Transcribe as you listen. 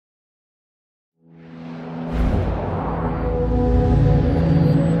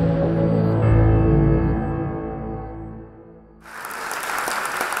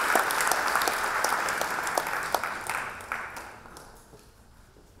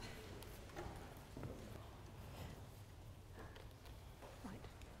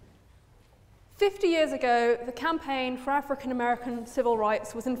50 years ago, the campaign for African-American civil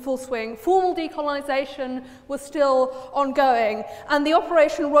rights was in full swing. Formal decolonization was still ongoing, and the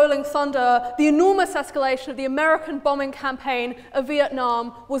Operation Rolling Thunder, the enormous escalation of the American bombing campaign of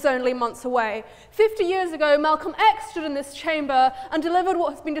Vietnam, was only months away. 50 years ago, Malcolm X stood in this chamber and delivered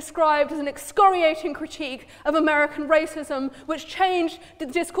what has been described as an excoriating critique of American racism, which changed the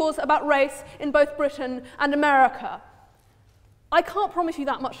discourse about race in both Britain and America. I can't promise you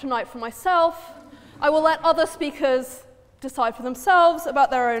that much tonight for myself. I will let other speakers decide for themselves about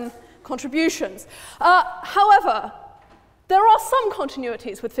their own contributions. However, there are some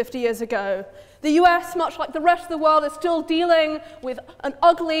continuities with 50 years ago. The US, much like the rest of the world, is still dealing with an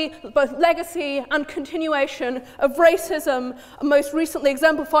ugly both legacy and continuation of racism, most recently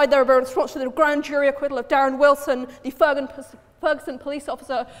exemplified there by a response to the grand jury acquittal of Darren Wilson, the Ferguson police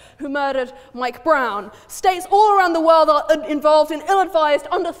officer who murdered Mike Brown. States all around the world are involved in ill-advised,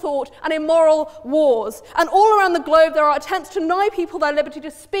 underthought, and immoral wars. And all around the globe there are attempts to deny people their liberty to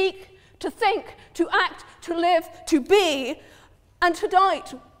speak, to think, to act, to live, to be. And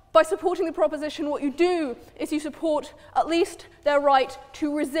tonight, by supporting the proposition, what you do is you support at least their right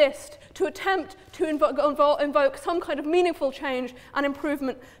to resist, to attempt to invoke some kind of meaningful change and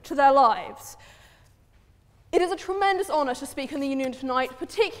improvement to their lives. It is a tremendous honour to speak in the Union tonight,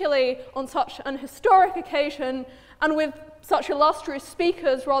 particularly on such an historic occasion and with such illustrious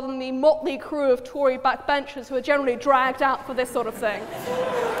speakers rather than the motley crew of Tory backbenchers who are generally dragged out for this sort of thing.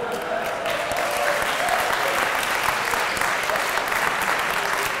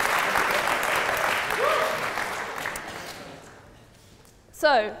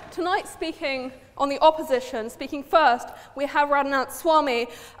 So, tonight speaking on the opposition, speaking first, we have Radhanath Swami,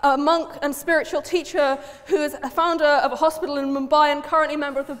 a monk and spiritual teacher who is a founder of a hospital in Mumbai and currently a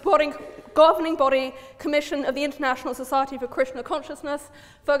member of the governing body commission of the International Society for Krishna Consciousness.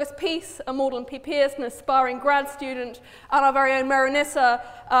 Fergus Peace, a Magdalen PP, an aspiring grad student, and our very own Marinissa,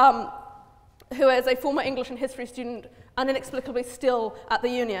 who is a former English and history student and inexplicably still at the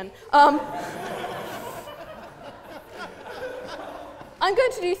Union. I'm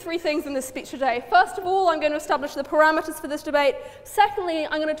going to do three things in this speech today. First of all, I'm going to establish the parameters for this debate. Secondly,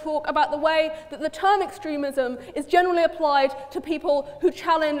 I'm going to talk about the way that the term extremism is generally applied to people who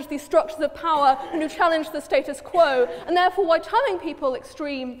challenge these structures of power and who challenge the status quo, and therefore why terming people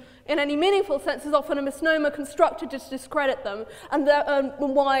extreme in any meaningful sense is often a misnomer constructed to discredit them, and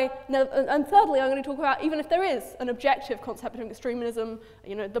thirdly, I'm going to talk about, even if there is an objective concept of extremism,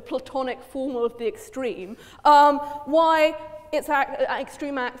 you know, the Platonic form of the extreme, why its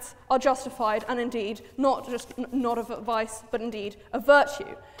extreme acts are justified and indeed not a vice, but indeed a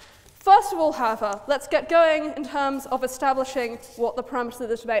virtue. First of all, however, let's get going in terms of establishing what the parameters of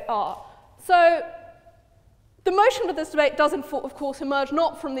this debate are. So, the motion of this debate does, of course, emerge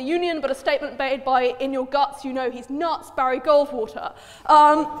not from the Union, but a statement made by, in your guts, you know he's nuts, Barry Goldwater,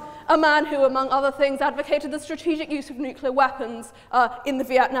 a man who, among other things, advocated the strategic use of nuclear weapons in the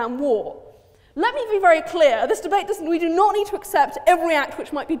Vietnam War. Let me be very clear, this debate we do not need to accept every act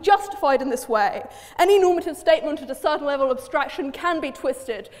which might be justified in this way. Any normative statement at a certain level of abstraction can be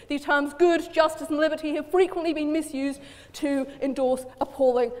twisted. The terms good, justice, and liberty have frequently been misused to endorse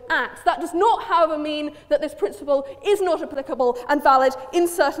appalling acts. That does not, however, mean that this principle is not applicable and valid in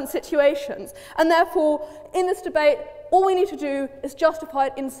certain situations. And therefore, in this debate, all we need to do is justify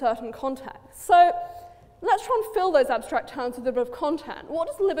it in certain contexts. So, let's try and fill those abstract terms with a bit of content. What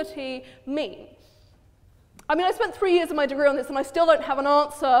does liberty mean? I mean, I spent 3 years of my degree on this and I still don't have an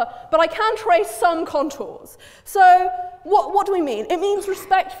answer, but I can trace some contours. So, what do we mean? It means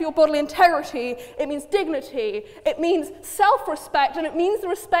respect for your bodily integrity, it means dignity, it means self-respect, and it means the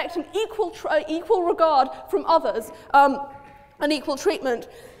respect and equal regard from others, and equal treatment.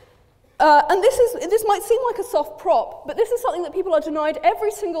 And this might seem like a soft prop, but this is something that people are denied every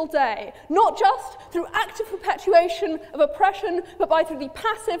single day, not just through active perpetuation of oppression, but through the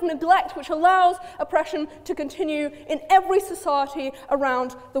passive neglect which allows oppression to continue in every society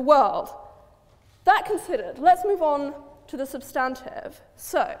around the world. That considered, let's move on to the substantive.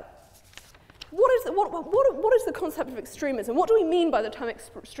 So, what is the concept of extremism? What do we mean by the term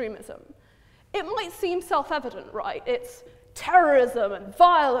extremism? It might seem self-evident, right? It's terrorism and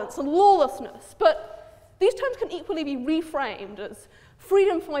violence and lawlessness, but these terms can equally be reframed as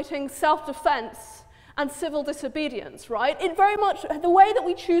freedom-fighting, self-defense, and civil disobedience, right? It very much, the way that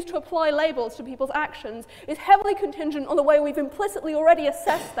we choose to apply labels to people's actions is heavily contingent on the way we've implicitly already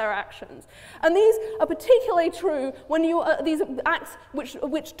assessed their actions. And these are particularly true when these acts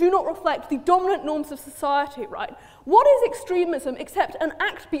which do not reflect the dominant norms of society, right? What is extremism except an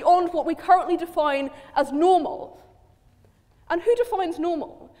act beyond what we currently define as normal? And who defines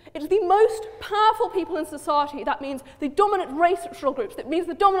normal? It's the most powerful people in society. That means the dominant racial groups. It means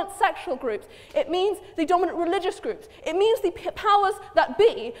the dominant sexual groups. It means the dominant religious groups. It means the powers that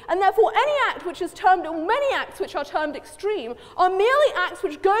be. And therefore, any act which is termed, or many acts which are termed extreme, are merely acts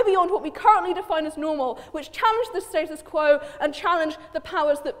which go beyond what we currently define as normal, which challenge the status quo and challenge the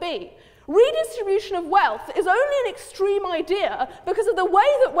powers that be. Redistribution of wealth is only an extreme idea because of the way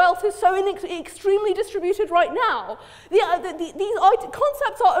that wealth is so extremely distributed right now. These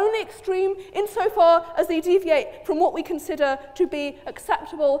concepts are only extreme insofar as they deviate from what we consider to be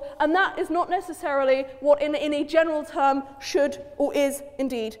acceptable, and that is not necessarily what in a general term should or is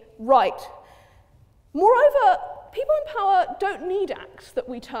indeed right. Moreover, people in power don't need acts that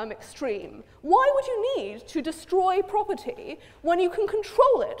we term extreme. Why would you need to destroy property when you can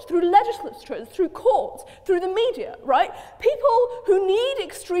control it through legislatures, through courts, through the media, right? People who need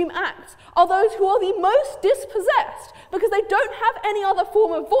extreme acts are those who are the most dispossessed because they don't have any other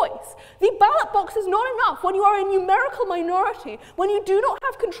form of voice. The ballot box is not enough when you are a numerical minority, when you do not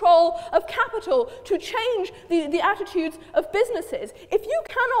have control of capital to change the attitudes of businesses. If you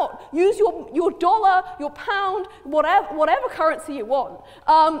cannot use your dollar, your pound, whatever currency you want,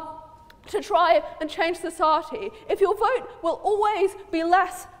 to try and change society, if your vote will always be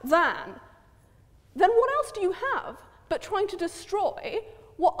less than, then what else do you have but trying to destroy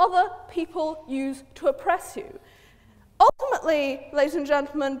what other people use to oppress you? Ultimately, ladies and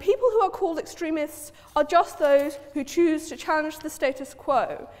gentlemen, people who are called extremists are just those who choose to challenge the status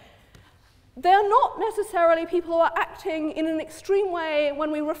quo. They are not necessarily people who are acting in an extreme way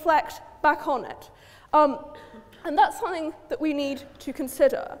when we reflect back on it. And that's something that we need to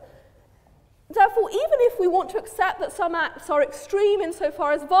consider. Therefore, even if we want to accept that some acts are extreme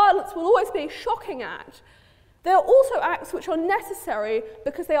insofar as violence will always be a shocking act, there are also acts which are necessary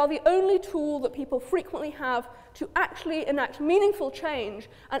because they are the only tool that people frequently have to actually enact meaningful change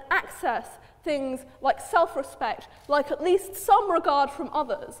and access things like self-respect, like at least some regard from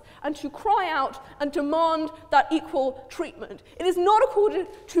others, and to cry out and demand that equal treatment. It is not accorded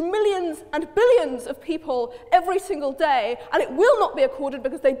to millions and billions of people every single day, and it will not be accorded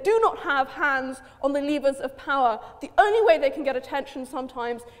because they do not have hands on the levers of power. The only way they can get attention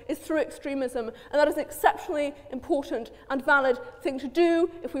sometimes is through extremism, and that is an exceptionally important and valid thing to do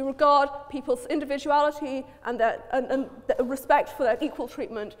if we regard people's individuality and their respect for their equal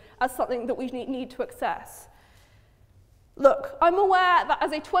treatment as something that we need to access. Look, I'm aware that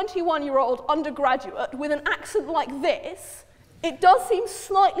as a 21-year-old undergraduate with an accent like this, it does seem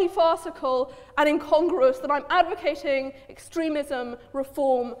slightly farcical and incongruous that I'm advocating extremism,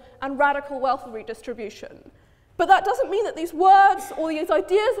 reform, and radical wealth redistribution. But that doesn't mean that these words or these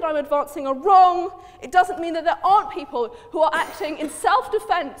ideas that I'm advancing are wrong. It doesn't mean that there aren't people who are acting in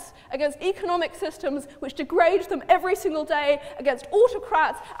self-defense against economic systems which degrade them every single day, against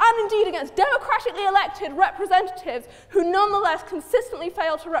autocrats, and indeed against democratically elected representatives who nonetheless consistently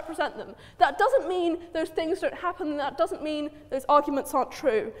fail to represent them. That doesn't mean those things don't happen, and that doesn't mean those arguments aren't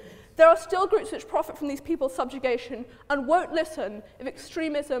true. There are still groups which profit from these people's subjugation and won't listen if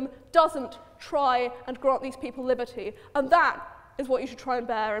extremism doesn't try and grant these people liberty. And that is what you should try and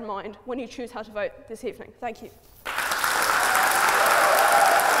bear in mind when you choose how to vote this evening. Thank you.